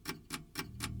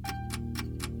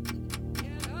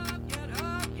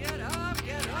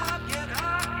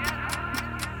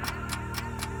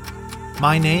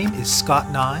My name is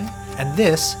Scott Nye, and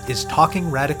this is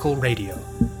Talking Radical Radio.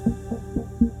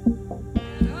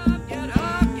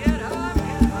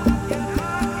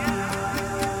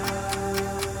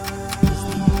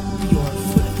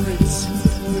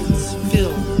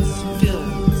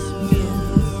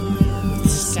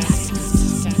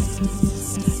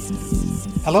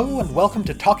 Hello and welcome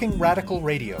to Talking Radical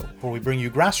Radio, where we bring you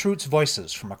grassroots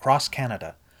voices from across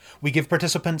Canada. We give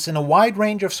participants in a wide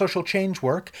range of social change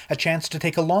work a chance to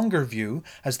take a longer view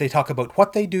as they talk about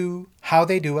what they do, how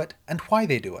they do it, and why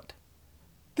they do it.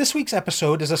 This week's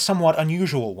episode is a somewhat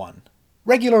unusual one.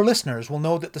 Regular listeners will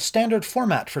know that the standard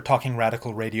format for Talking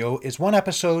Radical Radio is one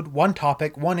episode, one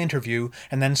topic, one interview,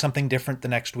 and then something different the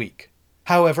next week.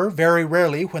 However, very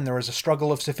rarely, when there is a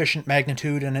struggle of sufficient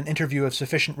magnitude and an interview of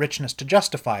sufficient richness to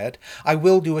justify it, I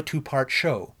will do a two-part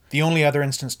show. The only other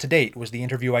instance to date was the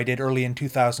interview I did early in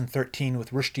 2013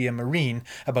 with Rushdia Marine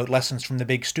about lessons from the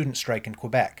big student strike in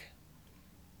Quebec.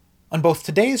 On both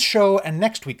today's show and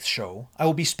next week's show, I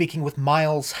will be speaking with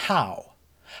Myles Howe.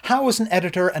 Howe is an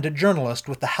editor and a journalist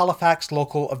with the Halifax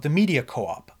local of the Media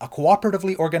Co-op, a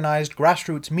cooperatively organized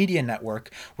grassroots media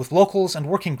network with locals and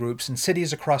working groups in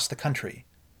cities across the country.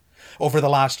 Over the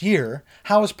last year,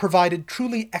 Howe has provided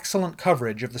truly excellent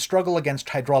coverage of the struggle against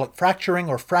hydraulic fracturing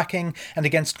or fracking and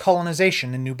against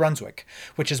colonization in New Brunswick,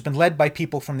 which has been led by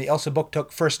people from the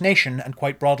Elsipogtog First Nation and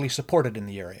quite broadly supported in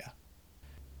the area.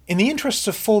 In the interests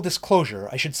of full disclosure,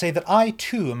 I should say that I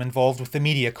too am involved with the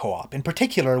Media Co-op, in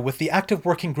particular with the active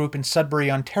working group in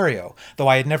Sudbury, Ontario, though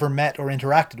I had never met or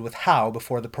interacted with Howe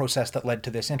before the process that led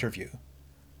to this interview.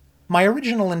 My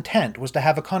original intent was to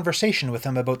have a conversation with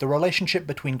him about the relationship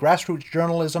between grassroots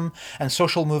journalism and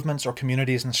social movements or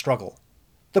communities in struggle.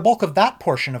 The bulk of that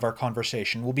portion of our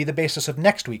conversation will be the basis of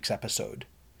next week's episode.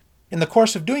 In the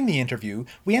course of doing the interview,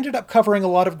 we ended up covering a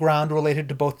lot of ground related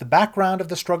to both the background of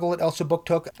the struggle at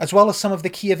Elsipogtog as well as some of the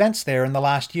key events there in the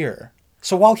last year.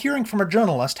 So while hearing from a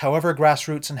journalist, however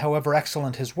grassroots and however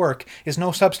excellent his work, is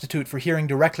no substitute for hearing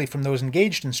directly from those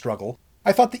engaged in struggle,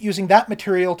 I thought that using that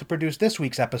material to produce this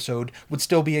week's episode would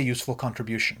still be a useful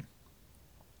contribution.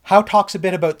 Howe talks a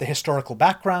bit about the historical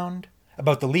background,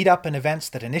 about the lead-up and events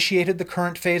that initiated the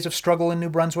current phase of struggle in New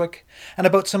Brunswick, and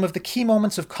about some of the key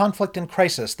moments of conflict and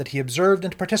crisis that he observed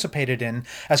and participated in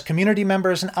as community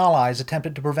members and allies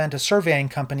attempted to prevent a surveying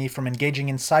company from engaging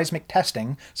in seismic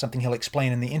testing, something he'll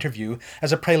explain in the interview,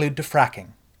 as a prelude to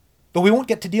fracking. Though we won't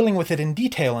get to dealing with it in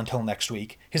detail until next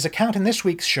week, his account in this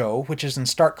week's show, which is in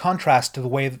stark contrast to the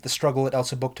way that the struggle at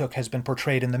Elsipogtog has been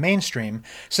portrayed in the mainstream,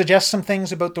 suggests some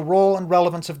things about the role and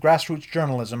relevance of grassroots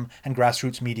journalism and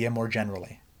grassroots media more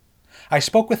generally. I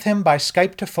spoke with him by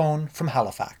Skype to phone from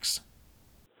Halifax.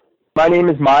 My name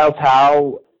is Myles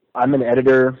Howe. I'm an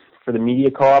editor for the Media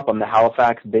Co-op. I'm the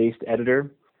Halifax-based editor.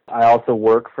 I also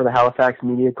work for the Halifax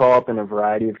Media Co-op in a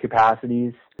variety of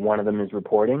capacities. One of them is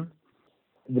reporting.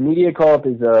 The Media Co-op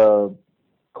is a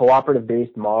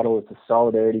cooperative-based model. It's a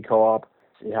solidarity co-op.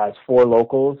 It has 4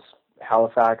 locals,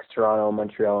 Halifax, Toronto,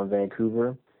 Montreal, and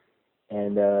Vancouver,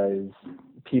 and is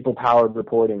people-powered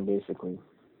reporting, basically.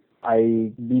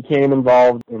 I became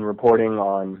involved in reporting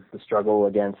on the struggle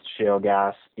against shale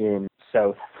gas in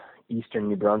southeastern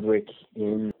New Brunswick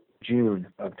in June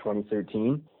of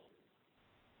 2013.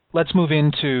 Let's move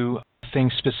into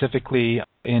things specifically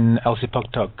in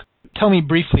Elsipogtog. Tell me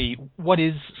briefly, what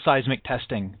is seismic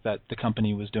testing that the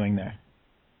company was doing there?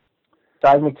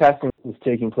 Seismic testing was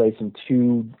taking place in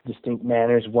 2 distinct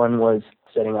manners. One was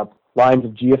setting up lines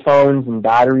of geophones and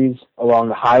batteries along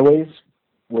the highways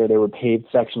where there were paved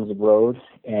sections of road,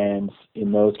 and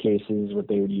in those cases what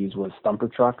they would use was thumper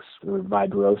trucks or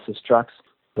vibrosis trucks.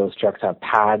 Those trucks have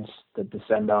pads that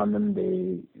descend on them.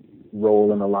 They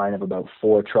roll in a line of about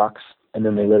 4 trucks, and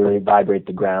then they literally vibrate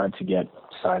the ground to get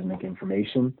seismic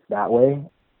information that way.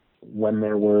 When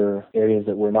there were areas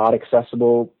that were not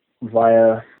accessible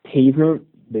via pavement,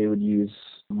 they would use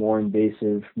more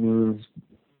invasive means.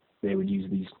 They would use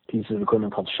these pieces of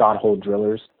equipment called shot hole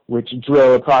drillers, which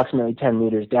drill approximately 10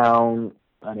 meters down.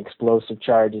 An explosive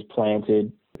charge is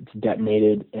planted, it's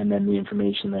detonated, and then the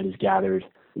information that is gathered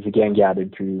is again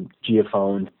gathered through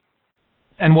geophones.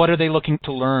 And what are they looking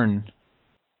to learn?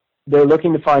 They're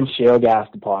looking to find shale gas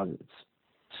deposits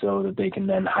so that they can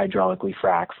then hydraulically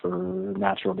frack for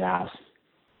natural gas.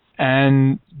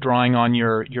 And drawing on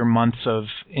your months of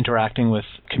interacting with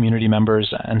community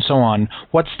members and so on,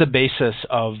 what's the basis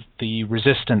of the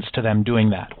resistance to them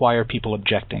doing that? Why are people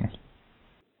objecting?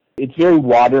 It's a very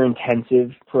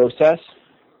water-intensive process.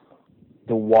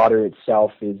 The water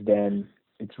itself is then,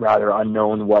 it's rather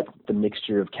unknown what the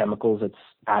mixture of chemicals that's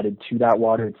added to that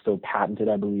water. It's still patented,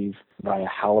 I believe, by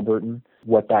Halliburton.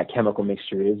 what that chemical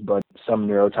mixture is, but some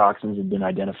neurotoxins have been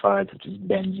identified, such as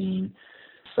benzene.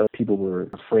 So people were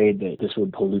afraid that this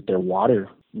would pollute their water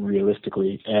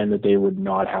realistically, and that they would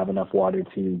not have enough water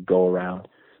to go around.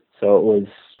 So it was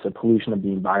the pollution of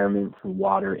the environment through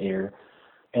water, air,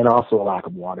 and also a lack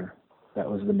of water. That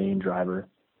was the main driver.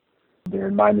 Bear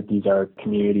in mind that these are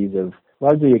communities of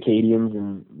largely Acadians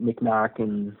and Micmac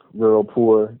and rural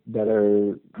poor that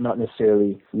are not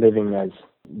necessarily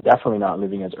definitely not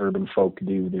living as urban folk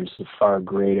do. There's a far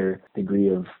greater degree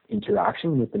of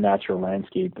interaction with the natural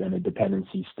landscape and a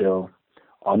dependency still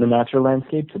on the natural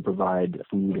landscape to provide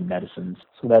food and medicines.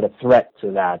 So that a threat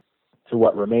to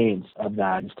what remains of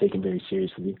that is taken very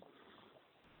seriously.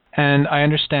 And I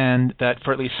understand that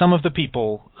for at least some of the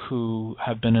people who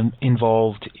have been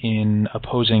involved in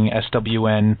opposing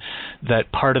SWN,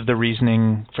 that part of the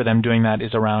reasoning for them doing that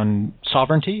is around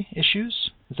sovereignty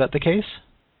issues. Is that the case?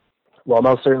 Well,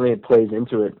 most certainly it plays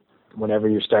into it. Whenever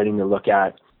you're starting to look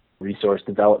at resource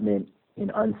development in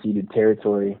unceded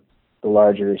territory, the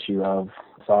larger issue of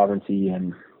sovereignty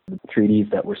and the treaties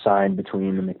that were signed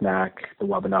between the Micmac, the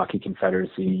Wabanaki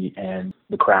Confederacy, and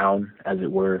the Crown, as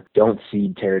it were, don't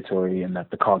cede territory, and that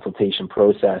the consultation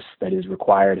process that is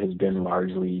required has been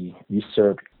largely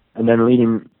usurped, and then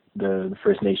leading the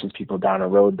First Nations people down a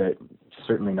road that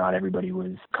certainly not everybody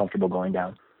was comfortable going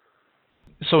down.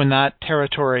 So in that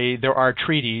territory, there are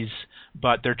treaties,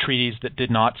 but they're treaties that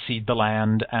did not cede the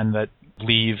land and that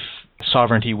leave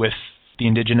sovereignty with the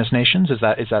Indigenous nations. Is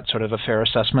that sort of a fair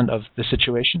assessment of the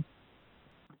situation?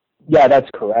 Yeah, that's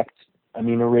correct. I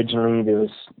mean, originally there was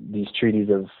these treaties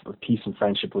of peace and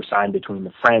friendship were signed between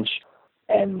the French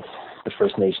and the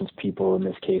First Nations people, in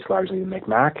this case largely the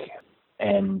Micmac.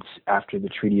 And after the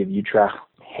Treaty of Utrecht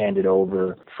handed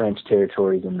over French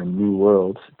territories in the New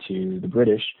World to the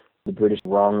British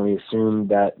wrongly assumed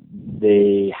that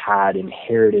they had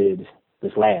inherited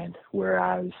this land,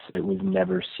 whereas it was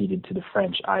never ceded to the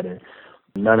French either.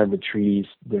 None of the treaties,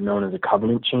 they're known as a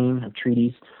covenant chain of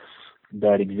treaties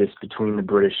that exist between the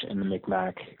British and the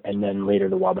Micmac, and then later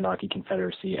the Wabanaki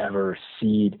Confederacy, ever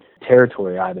cede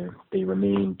territory either. They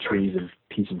remain treaties of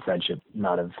peace and friendship,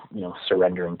 not of,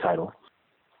 surrendering title.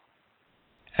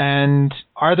 And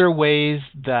are there ways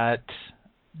that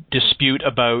dispute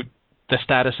about the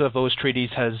status of those treaties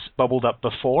has bubbled up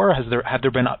before? Have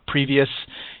there been previous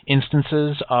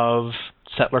instances of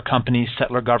settler companies,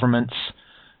 settler governments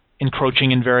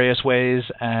encroaching in various ways,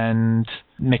 and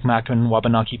Micmac and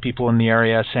Wabanaki people in the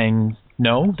area saying,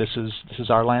 no, this is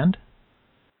our land?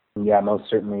 Yeah, most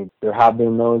certainly. There have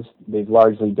been those. They've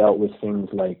largely dealt with things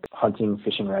like hunting,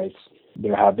 fishing rights.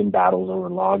 There have been battles over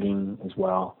logging as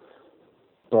well.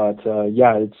 But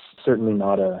it's certainly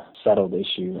not a settled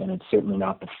issue, and it's certainly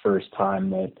not the first time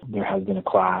that there has been a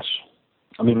clash.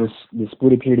 I mean, this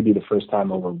would appear to be the first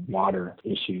time over water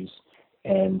issues.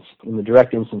 And in the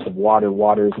direct instance of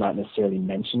water is not necessarily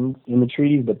mentioned in the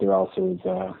treaties, but there also is,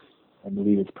 I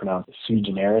believe it's pronounced sui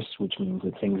generis, which means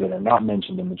that things that are not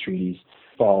mentioned in the treaties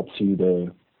fall to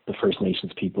the First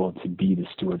Nations people to be the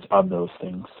stewards of those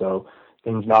things. So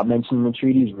things not mentioned in the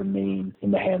treaties remain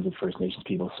in the hands of First Nations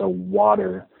people. So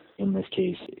water, in this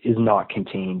case, is not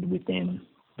contained within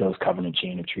those covenant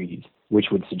chain of treaties, which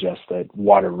would suggest that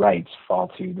water rights fall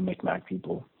to the Micmac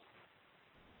people.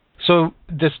 So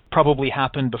this probably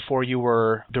happened before you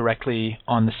were directly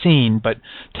on the scene, but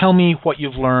tell me what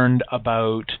you've learned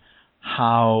about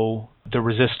how the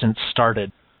resistance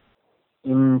started.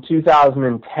 In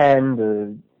 2010,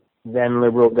 the then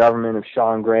Liberal government of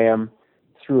Sean Graham,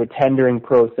 through a tendering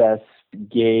process,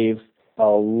 gave a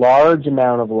large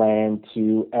amount of land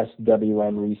to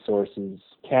SWN Resources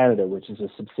Canada, which is a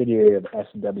subsidiary of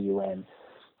SWN.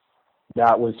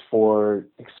 That was for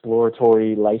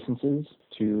exploratory licenses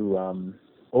to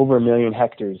over 1 million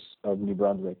hectares of New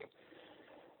Brunswick.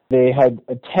 They had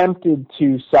attempted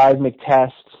to seismic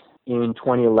test in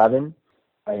 2011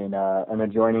 in an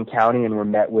adjoining county and were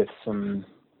met with some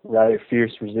rather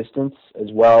fierce resistance as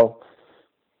well.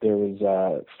 There was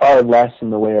far less in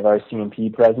the way of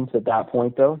RCMP presence at that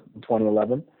point, though, in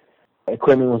 2011.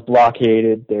 Equipment was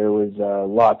blockaded. There was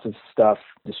lots of stuff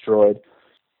destroyed,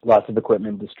 lots of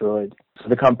equipment destroyed. So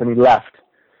the company left.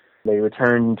 They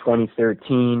returned in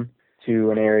 2013 to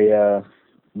an area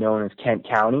known as Kent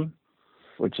County,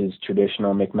 which is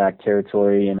traditional Micmac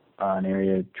territory, and an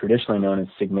area traditionally known as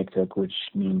Sigmiktut, which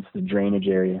means the drainage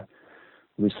area,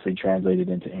 loosely translated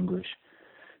into English.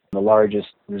 The largest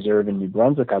reserve in New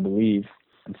Brunswick, I believe,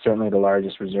 and certainly the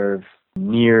largest reserve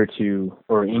near to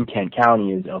or in Kent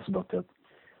County is Elsipogtog,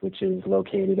 which is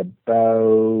located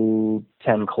about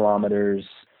 10 kilometers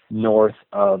north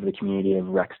of the community of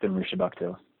Rexton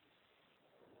Rishabukto.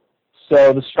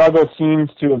 So the struggle seems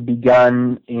to have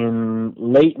begun in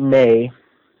late May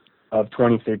of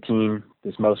 2013,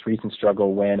 this most recent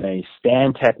struggle, when a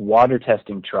Stantec water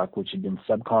testing truck, which had been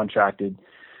subcontracted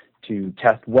to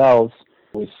test wells,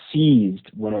 was seized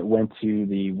when it went to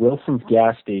the Wilson's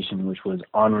gas station, which was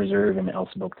on reserve in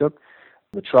Elsipogtog.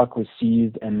 The truck was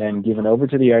seized and then given over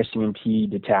to the RCMP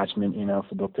detachment in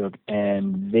Elsipogtog,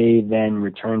 and they then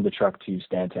returned the truck to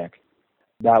Stantec.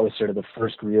 That was sort of the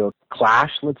first real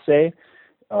clash, let's say.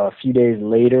 A few days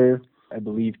later, I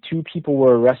believe 2 people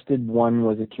were arrested. One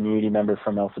was a community member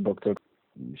from Elsipogtog.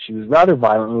 She was rather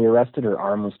violently arrested. Her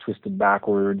arm was twisted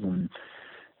backwards, and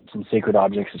some sacred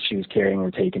objects that she was carrying were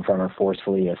taken from her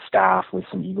forcefully, a staff with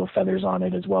some eagle feathers on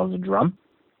it, as well as a drum.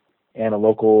 And a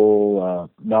local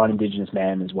non-Indigenous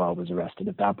man as well was arrested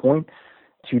at that point.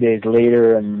 2 days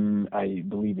later, and I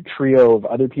believe a trio of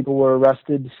other people were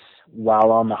arrested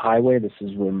while on the highway. This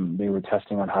is when they were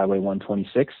testing on Highway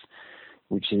 126,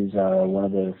 which is one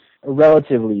of a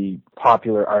relatively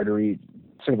popular artery,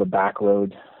 sort of a back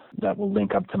road that will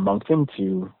link up to Moncton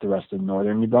to the rest of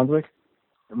northern New Brunswick.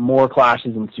 More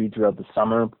clashes ensued throughout the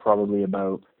summer. Probably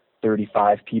about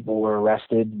 35 people were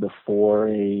arrested before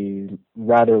a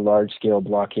rather large-scale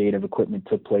blockade of equipment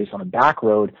took place on a back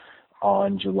road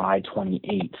on July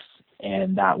 28th.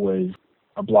 And that was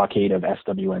a blockade of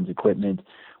SWN's equipment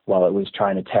while it was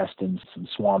trying to test in some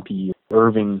swampy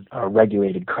Irving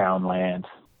regulated Crown land.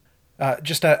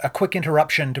 Just a quick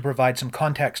interruption to provide some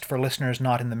context for listeners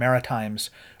not in the Maritimes.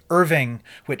 Irving,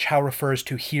 which Howe refers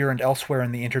to here and elsewhere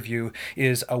in the interview,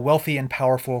 is a wealthy and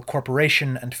powerful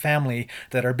corporation and family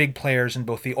that are big players in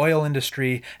both the oil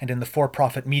industry and in the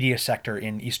for-profit media sector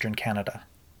in eastern Canada.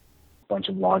 A bunch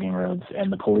of logging roads,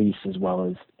 and the police, as well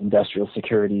as Industrial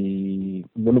Security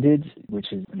Limited,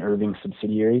 which is an Irving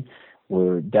subsidiary,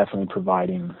 were definitely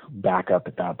providing backup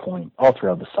at that point, all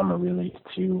throughout the summer really,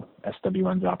 to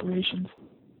SWN's operations.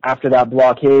 After that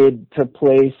blockade took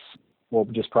place, well,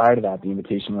 just prior to that, the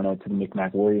invitation went out to the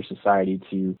Micmac Warrior Society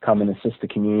to come and assist the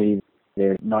community.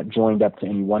 They're not joined up to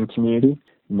any one community,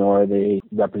 nor are they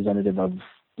representative of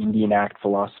Indian Act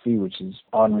philosophy, which is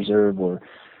on reserve or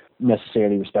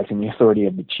necessarily respecting the authority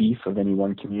of the chief of any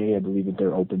one community. I believe that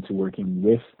they're open to working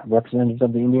with representatives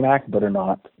of the Indian Act, but are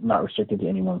not restricted to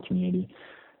any one community.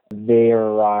 They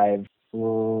arrived, I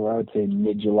would say,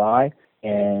 mid-July,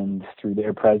 and through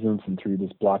their presence and through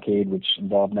this blockade, which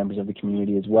involved members of the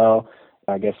community as well,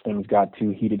 I guess things got too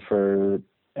heated for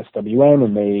SWN,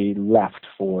 and they left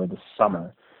for the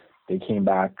summer. They came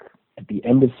back at the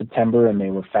end of September, and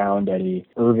they were found at a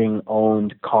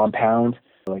Irving-owned compound,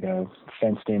 like a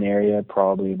fenced-in area,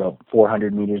 probably about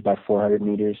 400 meters by 400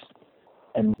 meters.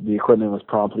 And the equipment was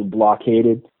promptly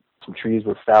blockaded. Some trees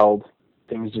were felled.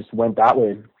 Things just went that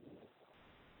way.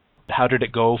 How did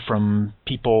it go from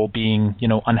people being,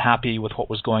 unhappy with what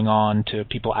was going on to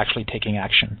people actually taking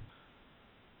action?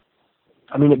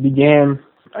 I mean, it began,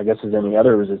 I guess as any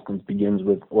other resistance begins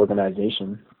with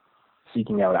organization,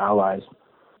 seeking out allies.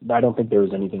 I don't think there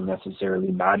was anything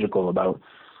necessarily magical about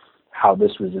how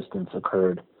this resistance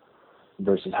occurred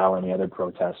versus how any other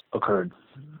protest occurred.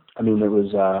 I mean,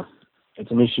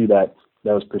 it's an issue that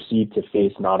was perceived to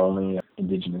face not only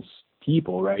Indigenous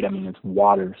people, right? I mean, it's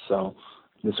water, so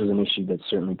this was an issue that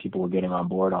certainly people were getting on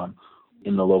board on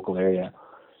in the local area.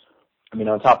 I mean,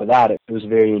 on top of that, it was a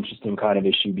very interesting kind of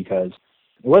issue because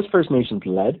it was First Nations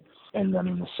led, and I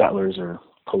mean, the settlers or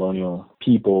colonial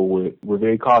people were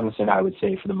very cognizant, I would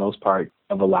say, for the most part,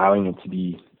 of allowing it to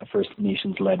be a First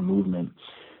Nations-led movement.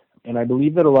 And I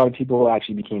believe that a lot of people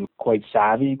actually became quite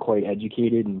savvy, quite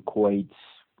educated, and quite,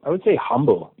 I would say,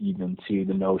 humble even to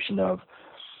the notion of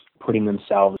putting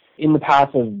themselves in the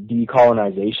path of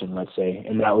decolonization, let's say.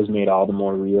 And that was made all the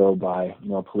more real by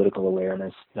more political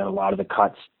awareness that a lot of the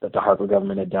cuts that the Harper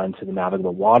government had done to the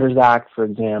Navigable Waters Act, for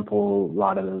example, a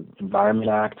lot of the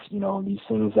Environment Act, these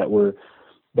things that were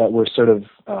sort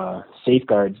of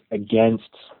safeguards against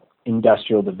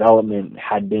industrial development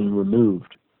had been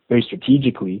removed very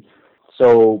strategically.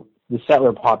 So the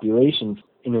settler populations,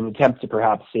 in an attempt to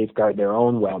perhaps safeguard their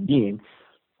own well-being,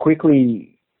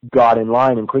 quickly got in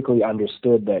line and quickly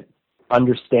understood that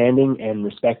understanding and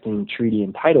respecting treaty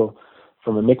and title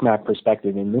from a Micmac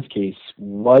perspective in this case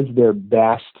was their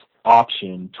best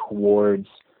option towards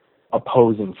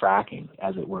opposing fracking,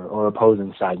 as it were, or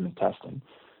opposing seismic testing.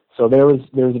 So there was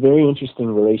a very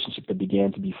interesting relationship that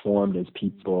began to be formed as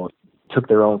people took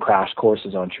their own crash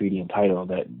courses on treaty and title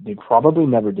that they probably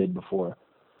never did before.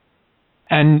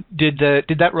 And did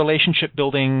that relationship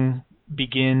building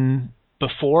begin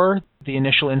before the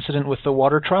initial incident with the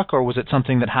water truck, or was it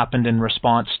something that happened in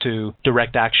response to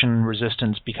direct action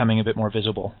resistance becoming a bit more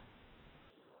visible?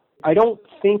 I don't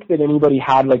think that anybody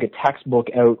had like a textbook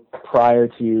out prior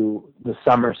to the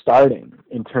summer starting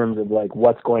in terms of like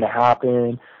what's going to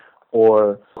happen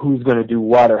or who's going to do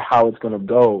what or how it's going to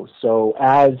go. So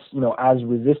as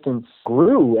resistance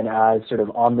grew and as sort of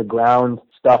on the ground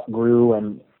stuff grew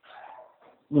and,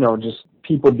 just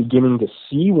people beginning to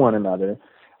see one another,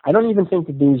 I don't even think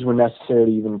that these were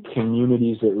necessarily even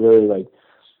communities that really like,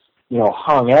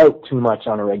 hung out too much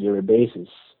on a regular basis.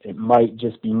 It might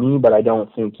just be me, but I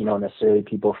don't think, necessarily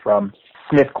people from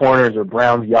Smith Corners or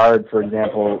Brown's Yard, for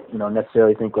example,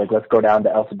 necessarily think like, let's go down to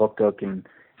Elsipogtog and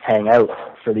hang out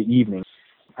for the evening.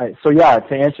 So yeah,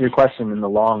 to answer your question in the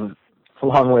long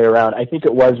way around, I think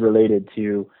it was related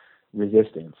to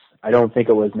resistance. I don't think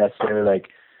it was necessarily like,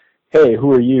 hey,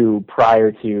 who are you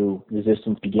prior to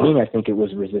resistance beginning? I think it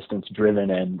was resistance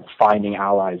driven and finding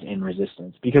allies in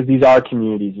resistance because these are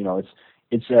communities,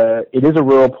 it is a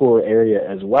rural poor area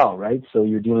as well, right? So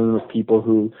you're dealing with people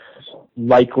who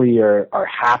likely are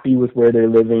happy with where they're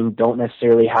living, don't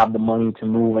necessarily have the money to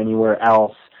move anywhere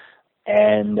else,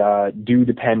 and do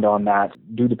depend on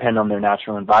their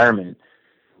natural environment,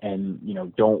 and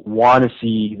don't want to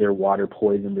see their water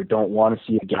poisoned or don't want to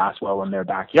see a gas well in their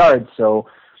backyard. So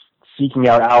seeking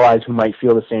out allies who might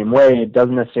feel the same way, it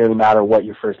doesn't necessarily matter what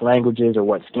your first language is or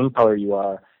what skin color you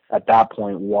are. At that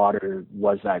point, water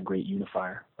was that great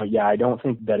unifier. But yeah, I don't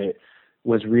think that it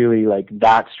was really like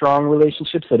that strong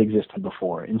relationships that existed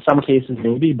before. In some cases,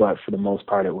 maybe, but for the most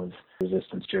part, it was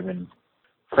resistance-driven,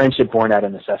 friendship born out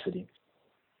of necessity.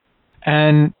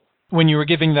 And when you were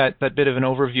giving that bit of an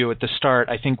overview at the start,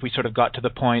 I think we sort of got to the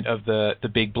point of the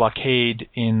big blockade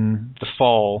in the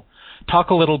fall.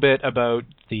 Talk a little bit about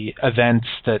the events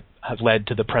that have led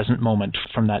to the present moment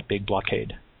from that big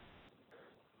blockade.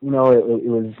 It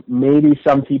was maybe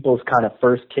some people's kind of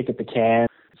first kick at the can.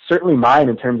 Certainly mine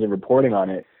in terms of reporting on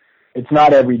it. It's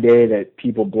not every day that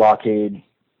people blockade,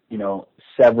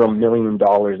 several $1 million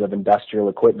of industrial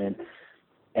equipment.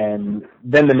 And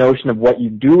then the notion of what you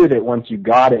do with it once you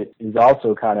got it is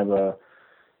also kind of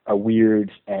a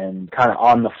weird and kind of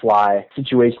on-the-fly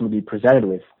situation to be presented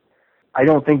with. I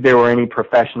don't think there were any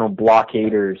professional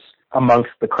blockaders amongst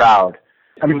the crowd.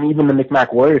 I mean, even the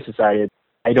Micmac Warrior Society,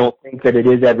 I don't think that it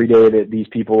is every day that these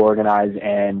people organize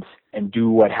and do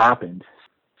what happened.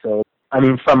 So, I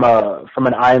mean, from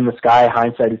an eye in the sky,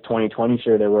 hindsight is 20/20.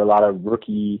 Sure, there were a lot of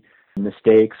rookie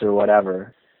mistakes or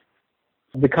whatever.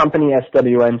 The company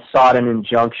SWN sought an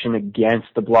injunction against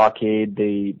the blockade.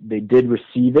 They did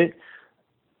receive it,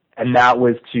 and that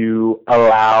was to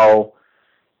allow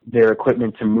their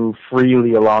equipment to move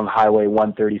freely along Highway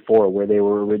 134, where they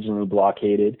were originally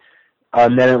blockaded.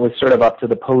 And then it was sort of up to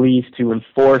the police to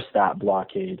enforce that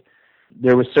blockade.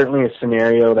 There was certainly a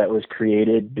scenario that was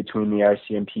created between the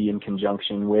RCMP in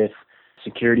conjunction with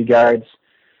security guards,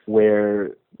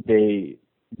 where they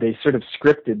sort of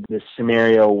scripted this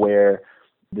scenario where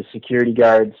the security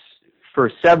guards,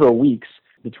 for several weeks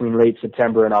between late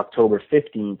September and October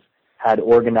 15th, had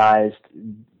organized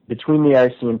between the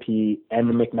RCMP and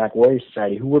the Micmac Warrior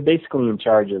Society, who were basically in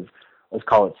charge of, let's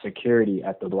call it, security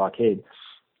at the blockade,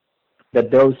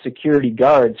 that those security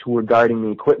guards who were guarding the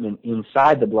equipment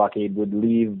inside the blockade would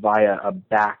leave via a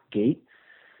back gate,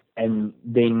 and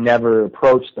they never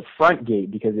approached the front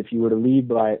gate, because if you were to leave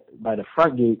by the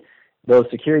front gate, those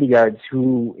security guards,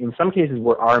 who in some cases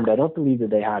were armed, I don't believe that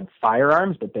they had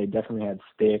firearms, but they definitely had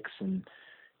sticks and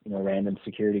random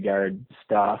security guard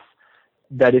stuff,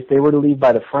 that if they were to leave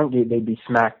by the front gate, they'd be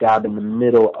smack dab in the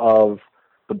middle of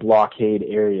the blockade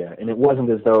area. And it wasn't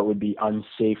as though it would be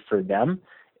unsafe for them,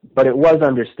 but it was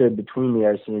understood between the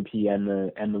RCMP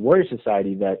and the Warrior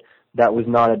Society that was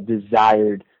not a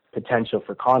desired potential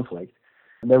for conflict.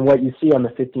 And then what you see on the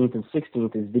 15th and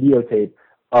 16th is videotape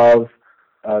of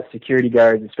security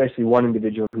guards, especially one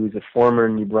individual who's a former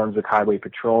New Brunswick Highway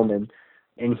patrolman,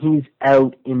 and he's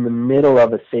out in the middle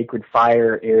of a sacred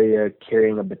fire area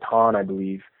carrying a baton, I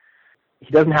believe.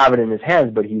 He doesn't have it in his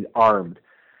hands, but he's armed.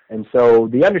 And so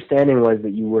the understanding was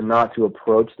that you were not to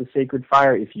approach the sacred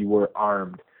fire if you were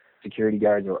armed, security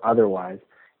guards or otherwise.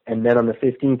 And then on the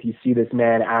 15th, you see this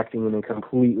man acting in a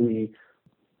completely,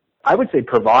 I would say,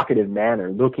 provocative manner,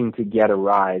 looking to get a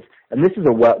rise. And this is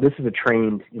a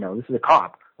trained, this is a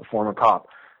cop, a former cop,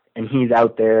 and he's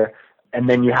out there. And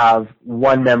then you have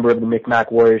one member of the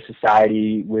Micmac Warrior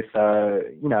Society with a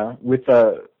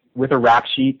rap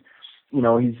sheet.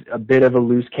 He's a bit of a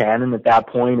loose cannon at that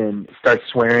point and starts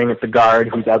swearing at the guard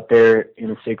who's out there in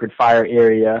a sacred fire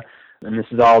area. And this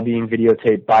is all being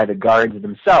videotaped by the guards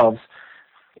themselves.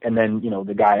 And then,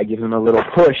 the guy gives him a little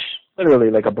push, literally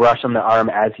like a brush on the arm,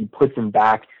 as he puts him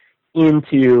back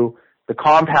into the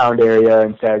compound area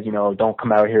and says, don't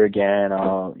come out here again,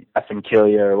 I'll effing kill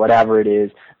you, or whatever it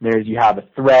is. And you have a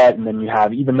threat, and then you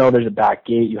have, even though there's a back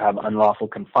gate, you have unlawful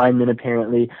confinement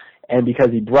apparently, and because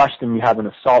he brushed him, you have an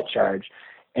assault charge.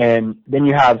 And then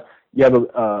you have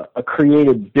a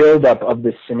created buildup of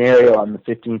this scenario on the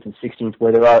 15th and 16th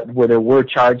where there were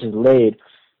charges laid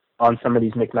on some of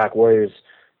these Micmac warriors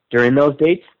during those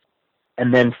dates.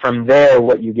 And then from there,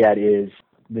 what you get is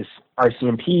this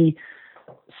RCMP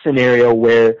scenario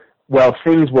where,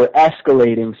 things were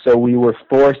escalating, so we were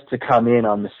forced to come in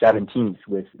on the 17th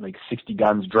with 60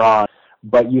 guns drawn.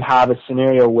 But you have a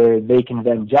scenario where they can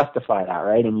then justify that,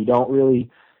 right? And you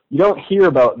don't hear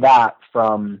about that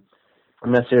from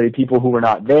necessarily people who were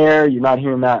not there. You're not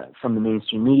hearing that from the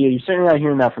mainstream media. You're certainly not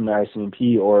hearing that from the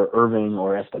RCMP or Irving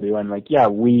or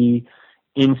SWN. We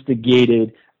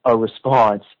instigated a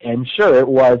response, and sure, it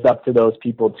was up to those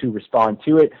people to respond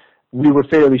to it. We were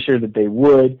fairly sure that they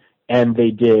would, and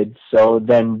they did. So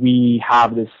then we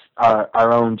have this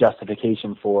our own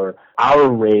justification for our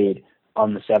raid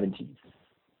on the 17th.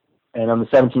 And on the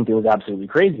 17th, it was absolutely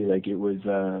crazy. It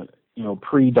was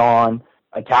pre-dawn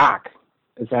attack.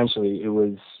 Essentially, it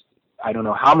was, I don't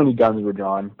know how many guns were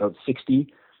drawn, about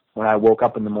 60. When I woke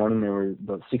up in the morning, there were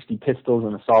about 60 pistols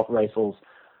and assault rifles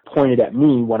pointed at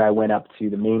me when I went up to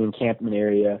the main encampment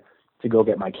area to go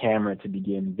get my camera to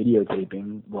begin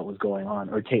videotaping what was going on,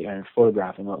 or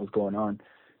photographing what was going on.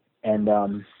 And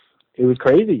it was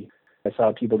crazy. I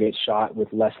saw people get shot with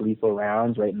less lethal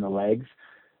rounds right in the legs.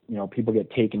 People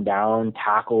get taken down,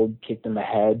 tackled, kicked in the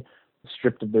head,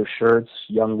 stripped of their shirts,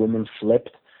 young women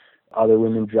flipped, other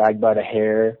women dragged by the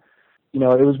hair. It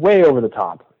was way over the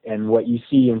top. And what you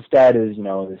see instead is,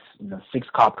 this, 6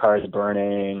 cop cars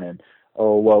burning and,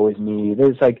 oh, woe is me.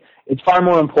 It's far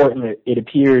more important. It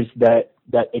appears that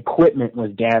equipment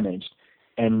was damaged,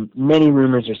 and many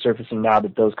rumors are surfacing now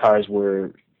that those cars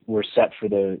were set for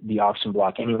the auction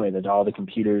block anyway, that all the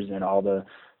computers and all the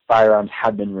firearms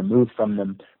had been removed from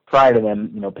them prior to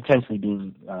them, potentially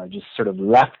being just sort of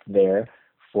left there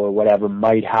for whatever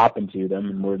might happen to them,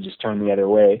 and were just turned the other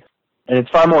way. And it's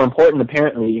far more important,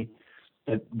 apparently,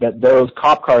 that those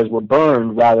cop cars were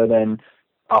burned rather than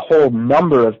a whole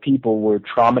number of people were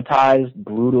traumatized,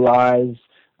 brutalized,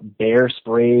 bear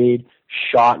sprayed,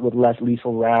 shot with less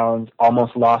lethal rounds,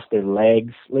 almost lost their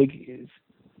legs.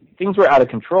 Things were out of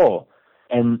control.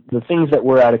 And the things that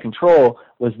were out of control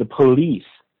was the police,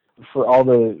 for all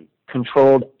the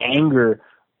controlled anger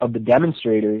of the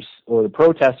demonstrators or the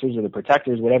protesters or the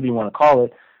protectors, whatever you want to call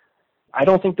it. I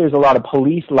don't think there's a lot of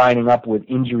police lining up with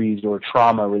injuries or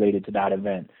trauma related to that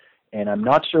event. And I'm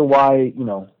not sure why,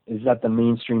 is that the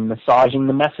mainstream massaging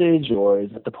the message, or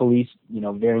is it the police,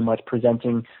 very much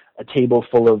presenting a table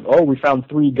full of, we found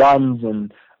 3 guns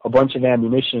and a bunch of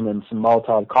ammunition and some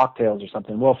Molotov cocktails or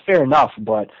something. Well, fair enough,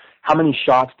 but how many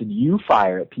shots did you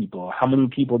fire at people? How many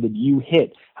people did you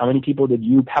hit? How many people did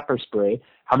you pepper spray?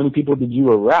 How many people did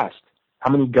you arrest?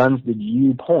 How many guns did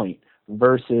you point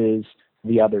versus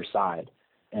the other side?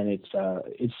 And it's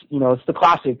the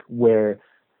classic where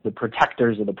the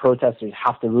protectors or the protesters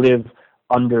have to live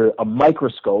under a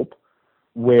microscope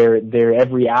where their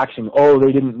every action,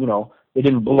 they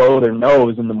didn't blow their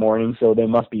nose in the morning, so they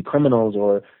must be criminals,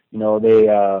 or,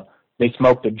 they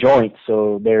smoked a joint,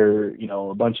 so they're,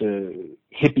 a bunch of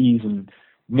hippies and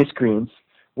miscreants,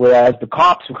 whereas the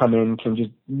cops who come in can just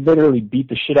literally beat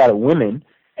the shit out of women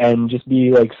and just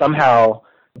be somehow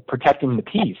protecting the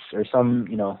peace, or some,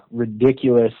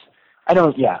 ridiculous, I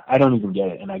don't even get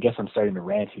it. And I guess I'm starting to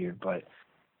rant here, but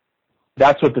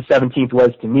that's what the 17th was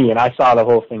to me, and I saw the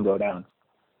whole thing go down.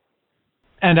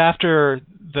 And after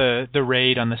the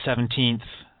raid on the 17th,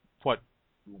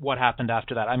 what happened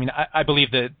after that? I mean, I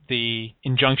believe that the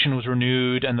injunction was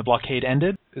renewed and the blockade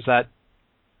ended. Is that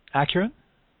accurate?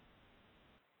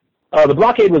 The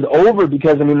blockade was over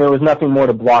because, there was nothing more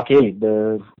to blockade.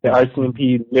 The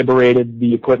RCMP liberated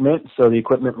the equipment, so the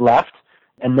equipment left,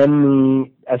 and then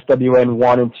the SWN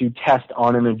wanted to test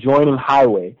on an adjoining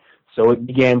highway, so it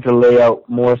began to lay out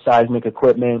more seismic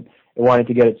equipment. It wanted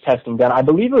to get its testing done. I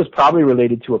believe it was probably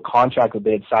related to a contract that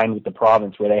they had signed with the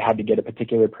province where they had to get a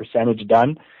particular percentage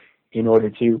done in order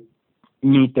to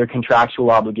meet their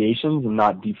contractual obligations and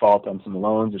not default on some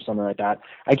loans or something like that.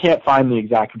 I can't find the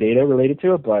exact data related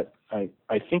to it, but I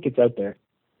think it's out there.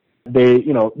 They,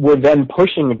 were then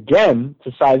pushing again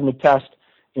to seismic test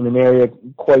in an area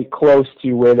quite close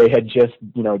to where they had just,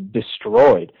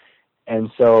 destroyed. And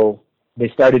so they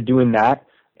started doing that.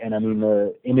 And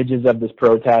the images of this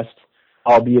protest,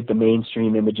 albeit the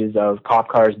mainstream images of cop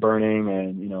cars burning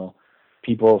and,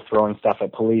 people throwing stuff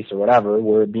at police or whatever,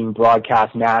 were being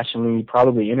broadcast nationally,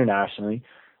 probably internationally.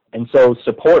 And so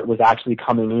support was actually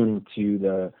coming into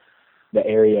the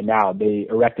area now. They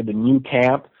erected a new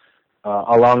camp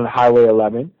along Highway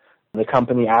 11. The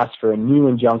company asked for a new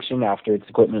injunction after its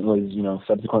equipment was,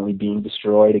 subsequently being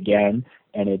destroyed again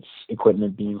and its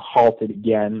equipment being halted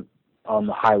again on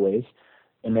the highways.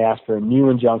 And they asked for a new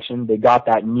injunction. They got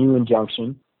that new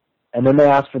injunction. And then they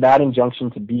asked for that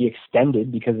injunction to be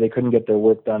extended because they couldn't get their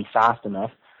work done fast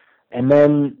enough. And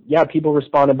then, people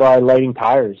responded by lighting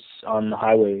tires on the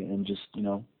highway and just,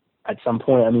 at some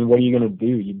point, what are you going to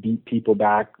do? You beat people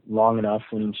back long enough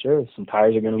and sure, some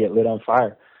tires are going to get lit on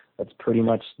fire. That's pretty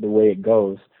much the way it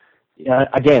goes.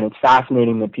 Again, it's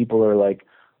fascinating that people are like,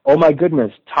 oh my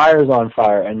goodness, tires on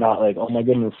fire, and not like, oh my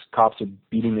goodness, cops are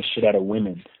beating the shit out of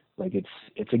women. Like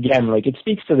it's again, like it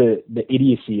speaks to the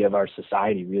idiocy of our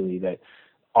society, really, that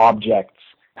objects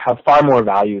have far more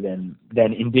value than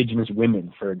Indigenous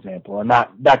women, for example. And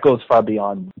that goes far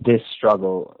beyond this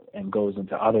struggle and goes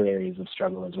into other areas of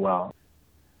struggle as well.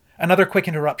 Another quick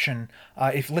interruption.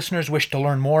 If listeners wish to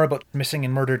learn more about missing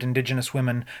and murdered Indigenous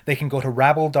women, they can go to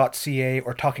rabble.ca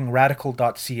or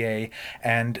talkingradical.ca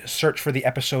and search for the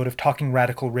episode of Talking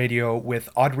Radical Radio with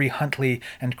Audrey Huntley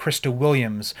and Krista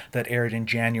Williams that aired in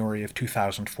January of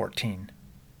 2014.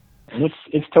 And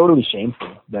it's totally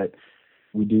shameful that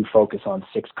we do focus on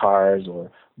 6 cars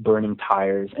or burning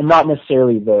tires, and not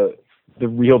necessarily the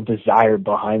real desire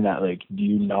behind that. Like, do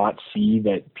you not see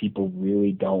that people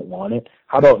really don't want it?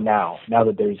 How about now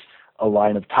that there's a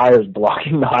line of tires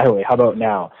blocking the highway? How about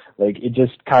now? Like, it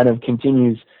just kind of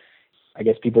continues. I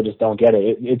guess people just don't get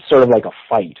it. It's sort of like a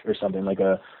fight or something, like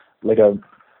a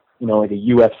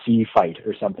UFC fight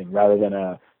or something, rather than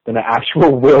an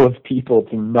actual will of people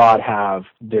to not have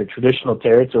their traditional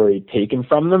territory taken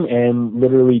from them and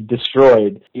literally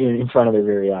destroyed in front of their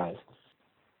very eyes.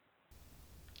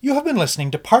 You have been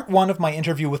listening to part 1 of my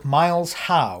interview with Miles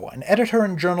Howe, an editor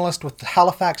and journalist with the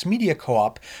Halifax Media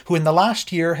Co-op, who in the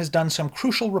last year has done some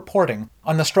crucial reporting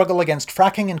on the struggle against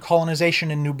fracking and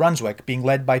colonization in New Brunswick being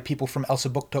led by people from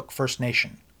Elsipogtog First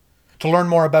Nation. To learn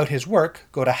more about his work,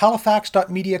 go to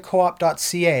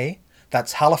halifax.mediacoop.ca,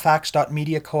 that's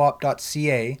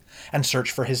halifax.mediacoop.ca, and search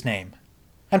for his name.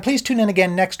 And please tune in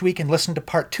again next week and listen to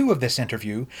part 2 of this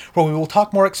interview, where we will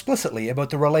talk more explicitly about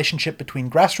the relationship between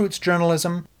grassroots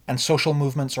journalism and social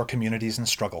movements or communities in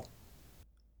struggle.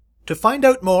 To find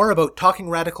out more about Talking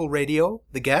Radical Radio,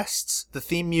 the guests, the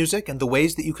theme music, and the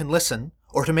ways that you can listen,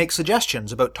 or to make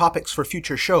suggestions about topics for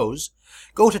future shows,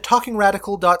 go to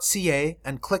talkingradical.ca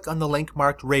and click on the link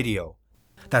marked Radio.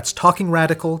 That's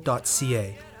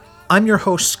talkingradical.ca. I'm your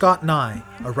host, Scott Nye,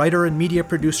 a writer and media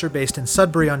producer based in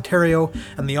Sudbury, Ontario,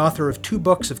 and the author of 2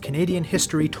 books of Canadian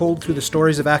history told through the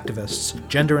stories of activists,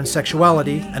 Gender and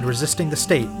Sexuality, and Resisting the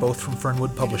State, both from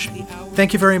Fernwood Publishing.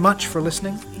 Thank you very much for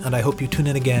listening, and I hope you tune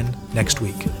in again next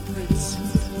week.